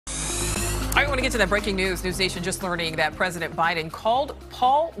I want to get to that breaking news. NewsNation just learning that President Biden called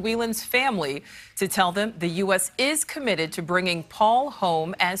Paul Whelan's family to tell them the U.S. is committed to bringing Paul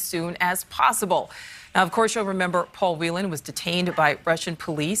home as soon as possible. Now, of course, you'll remember Paul Whelan was detained by Russian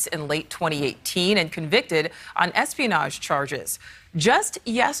police in late 2018 and convicted on espionage charges. Just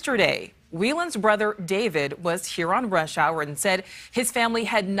yesterday, Whelan's brother David was here on Rush Hour and said his family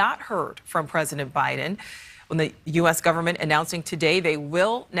had not heard from President Biden. When the U.S. government announcing today they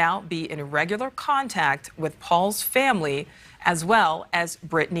will now be in regular contact with Paul's family as well as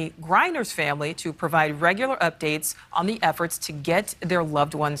Brittney Griner's family to provide regular updates on the efforts to get their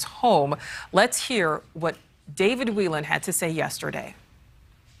loved ones home. Let's hear what David Whelan had to say yesterday.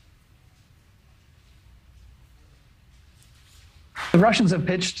 The Russians have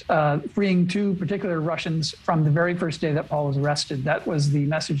pitched freeing two particular Russians from the very first day that Paul was arrested. That was the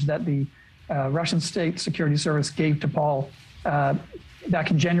message that the Russian State Security Service gave to Paul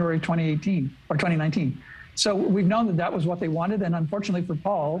back in January 2018 or 2019. So we've known that that was what they wanted. And unfortunately for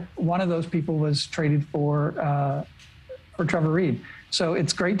Paul, one of those people was traded for Trevor Reed. So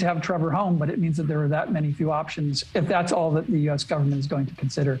it's great to have Trevor home, but it means that there are that many few options if that's all that the U.S. government is going to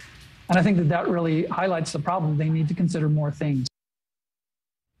consider. And I think that that really highlights the problem. They need to consider more things.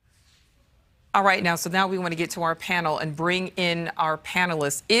 All right, now we want to get to our panel and bring in our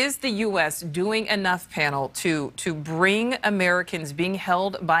panelists. Is the U.S. doing enough, panel, to bring Americans being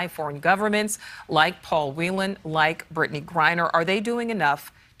held by foreign governments like Paul Whelan, like Brittney Griner? Are they doing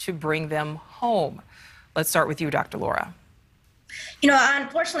enough to bring them home? Let's start with you, Dr. Laura. You know,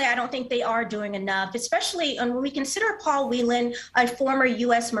 unfortunately, I don't think they are doing enough, especially when we consider Paul Whelan, a former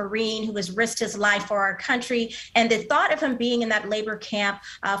U.S. Marine who has risked his life for our country. And the thought of him being in that labor camp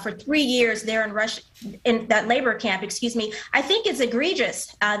for 3 years there in Russia, in that labor camp, I think it's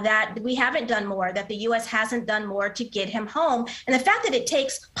egregious that we haven't done more, that the U.S. hasn't done more to get him home. And the fact that it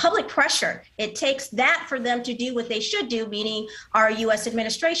takes public pressure, it takes that for them to do what they should do, meaning our U.S.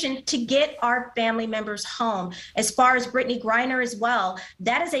 administration, to get our family members home. As far as Brittney Griner as well,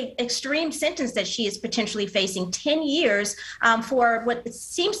 that is an extreme sentence that she is potentially facing, 10 years for what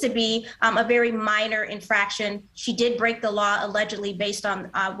seems to be a very minor infraction. She did break the law allegedly based on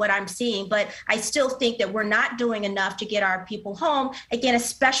what I'm seeing, but I still think that we're not doing enough to get our people home. Again,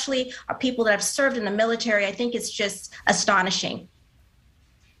 especially our people that have served in the military. I think it's just astonishing.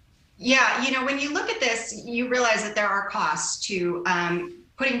 Yeah, you know, when you look at this, you realize that there are costs to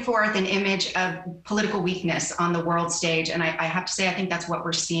putting forth an image of political weakness on the world stage. And I have to say, I think that's what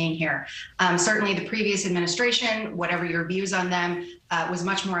we're seeing here. Certainly the previous administration, whatever your views on them, was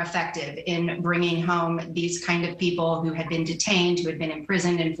much more effective in bringing home these kind of people who had been detained, who had been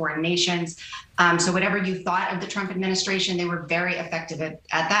imprisoned in foreign nations. So whatever you thought of the Trump administration, they were very effective at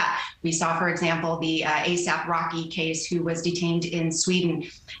that. We saw, for example, the ASAP Rocky case, who was detained in Sweden.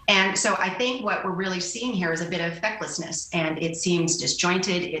 And so I think what we're really seeing here is a bit of effectlessness, and it seems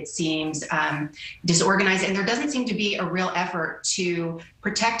disjointed, it seems disorganized, and there doesn't seem to be a real effort to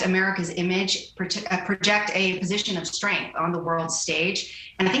protect America's image, project a position of strength on the world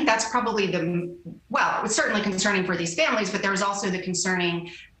stage. And I think that's probably it's certainly concerning for these families, but there's also the concerning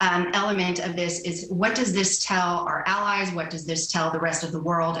element of this is, what does this tell our allies? What does this tell the rest of the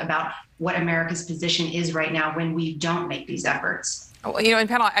world about what America's position is right now when we don't make these efforts? Well, you know, and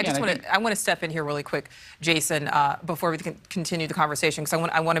panel, I want to step in here really quick, Jason, before we can continue the conversation, because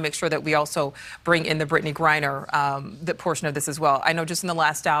I want to make sure that we also bring in the Brittney Griner the portion of this as well. I know just in the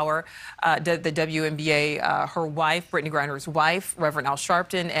last hour, the WNBA, her wife, Brittney Griner's wife, Reverend Al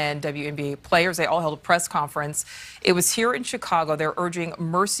Sharpton, and WNBA players, they all held a press conference. It was here in Chicago. They're urging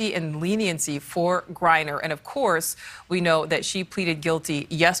mercy and leniency for Griner. And of course, we know that she pleaded guilty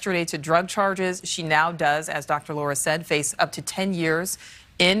yesterday to drug charges. She now does, as Dr. Laura said, face up to 10 years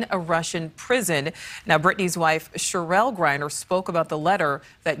in a Russian prison. Now, Brittney's wife, Sherelle Griner, spoke about the letter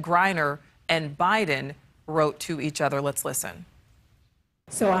that Griner and Biden wrote to each other. Let's listen.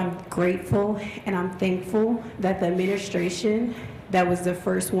 So I'm grateful and I'm thankful that the administration, that was the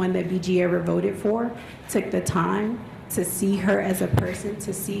first one that BG ever voted for, took the time to see her as a person,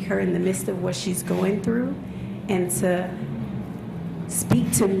 to see her in the midst of what she's going through, and to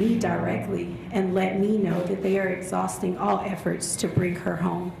speak to me directly and let me know that they are exhausting all efforts to bring her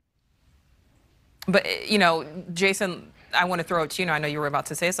home. But, you know, Jason, I want to throw it to you. I know you were about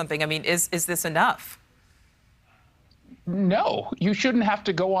to say something. I mean, is this enough? No, you shouldn't have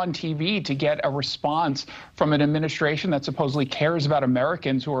to go on TV to get a response from an administration that supposedly cares about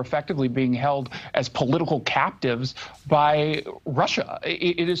Americans who are effectively being held as political captives by Russia.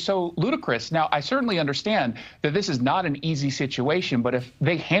 It is so ludicrous. Now, I certainly understand that this is not an easy situation, but if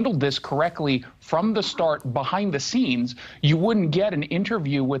they handled this correctly from the start behind the scenes, you wouldn't get an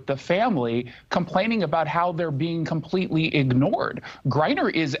interview with the family complaining about how they're being completely ignored.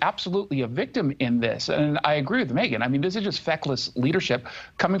 Griner is absolutely a victim in this, and I agree with Megan. I mean, this is just feckless leadership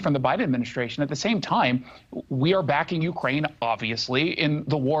coming from the Biden administration. At the same time, we are backing Ukraine, obviously, in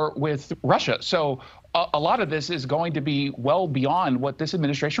the war with Russia. So a lot of this is going to be well beyond what this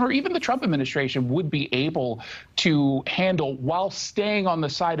administration or even the Trump administration would be able to handle while staying on the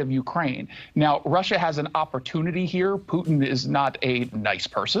side of Ukraine. Now, Russia has an opportunity here. Putin is not a nice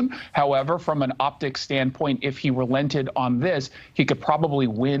person. However, from an optics standpoint, if he relented on this, he could probably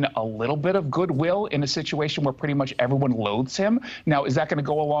win a little bit of goodwill in a situation where pretty much everyone loathes him. Now, is that going to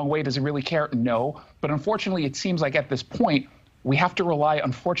go a long way? Does he really care? No. But unfortunately, it seems like at this point, we have to rely,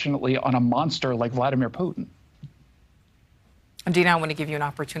 unfortunately, on a monster like Vladimir Putin. Dina, I want to give you an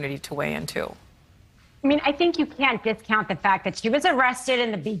opportunity to weigh in, too. I mean, I think you can't discount the fact that she was arrested in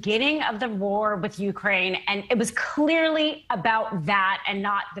the beginning of the war with Ukraine, and it was clearly about that and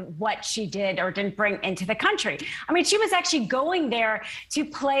not what she did or didn't bring into the country. I mean, she was actually going there to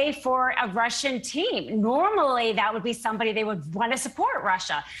play for a Russian team. Normally, that would be somebody they would want to support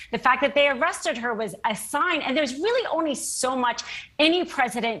Russia. The fact that they arrested her was a sign, and there's really only so much any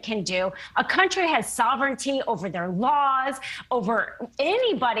president can do. A country has sovereignty over their laws, over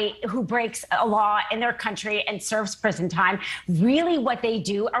anybody who breaks a law in their country and serves prison time. Really what they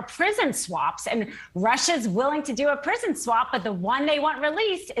do are prison swaps, and Russia's willing to do a prison swap, but the one they want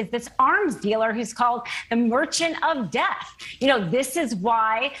released is this arms dealer who's called the Merchant of Death. You know, this is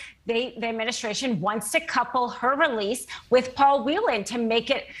why the administration wants to couple her release with Paul Whelan to make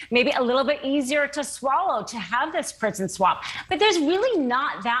it maybe a little bit easier to swallow, to have this prison swap. But there's really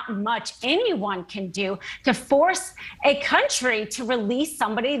not that much anyone can do to force a country to release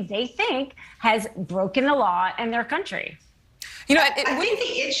somebody they think has broken the law in their country. You know, I think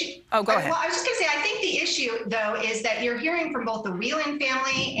the issue. Oh, go ahead. Well, I was just going to say, I think the issue, though, is that you're hearing from both the Whelan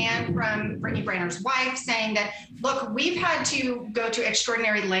family and from Brittney Griner's wife saying that, look, we've had to go to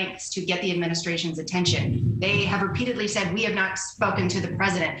extraordinary lengths to get the administration's attention. They have repeatedly said we have not spoken to the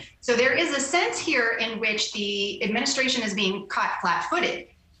president. So there is a sense here in which the administration is being caught flat-footed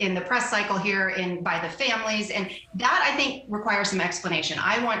in the press cycle here by the families. And that, I think, requires some explanation.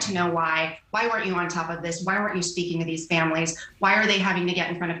 I want to know why. Why weren't you on top of this? Why weren't you speaking to these families? Why are they having to get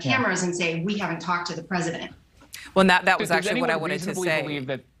in front of cameras and say, we haven't talked to the president? Well, that was actually what I wanted to say. Believe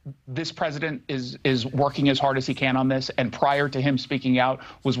that this president is working as hard as he can on this, and prior to him speaking out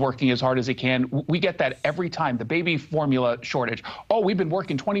was working as hard as he can. We get that every time. The baby formula shortage. Oh, we've been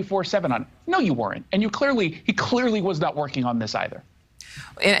working 24/7 on it. No, you weren't. And he clearly was not working on this either.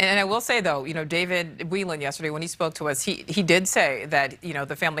 And I will say, though, you know, David Whelan yesterday, when he spoke to us, he did say that, you know,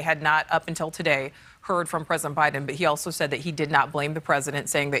 the family had not up until today heard from President Biden, but he also said that he did not blame the president,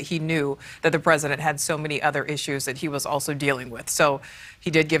 saying that he knew that the president had so many other issues that he was also dealing with. So he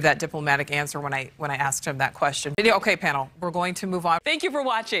did give that diplomatic answer when I asked him that question. Okay, panel, we're going to move on. Thank you for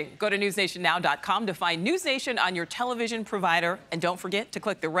watching. Go to newsnationnow.com to find NewsNation on your television provider. And don't forget to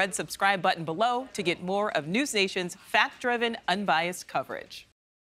click the red subscribe button below to get more of NewsNation's fact-driven, unbiased coverage.